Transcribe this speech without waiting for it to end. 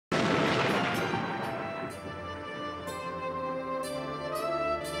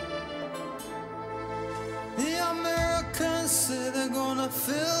gonna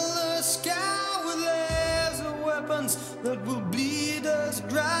fill the sky with laser weapons that will bleed us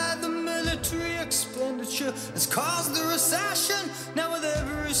dry. The military expenditure has caused the recession. Now with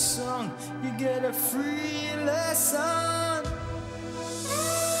every song you get a free lesson.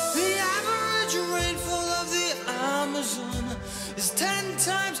 The average rainfall of the Amazon is 10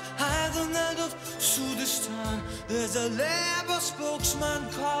 times higher than that of Sudistan. There's a labor spokesman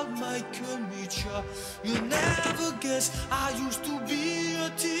called Michael Meacher. You'll never guess I used to be a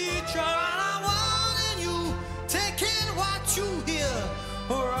teacher. And I'm warning you, take in what you hear,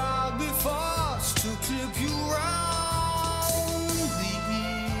 or I'll be forced to clip you round the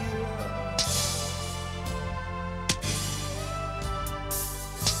ear.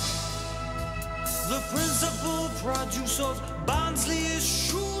 The principal produce of Barnsley is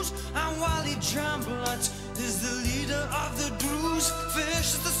shoes, and Wally Jamblatt is the leader of the Druze.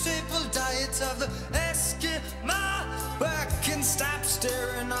 Fish is the staple diet of the Eskimo. Back and stop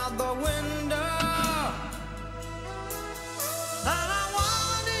staring out the window. And I'm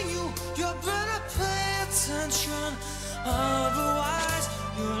warning you, you better pay attention, otherwise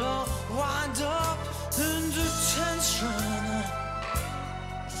you'll all wind up in detention.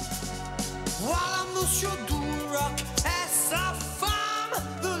 While I'm loose, you do rock as a farm.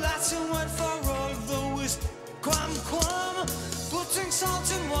 The Latin word for all though is quam quam. Putting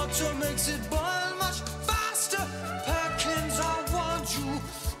salt in water makes it boil much faster. Perkins, I want you,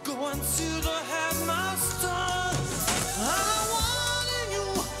 go and see the headmaster. And I'm warning you,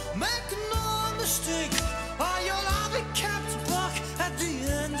 make no mistake, or you'll all be kept back at the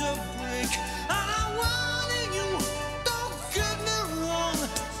end of break. And I'm warning you, don't get me wrong,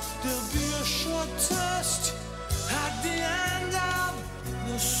 there'll be a short test at the end of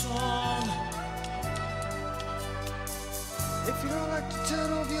the song. If you don't like to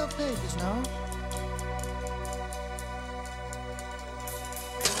turn over your pages now,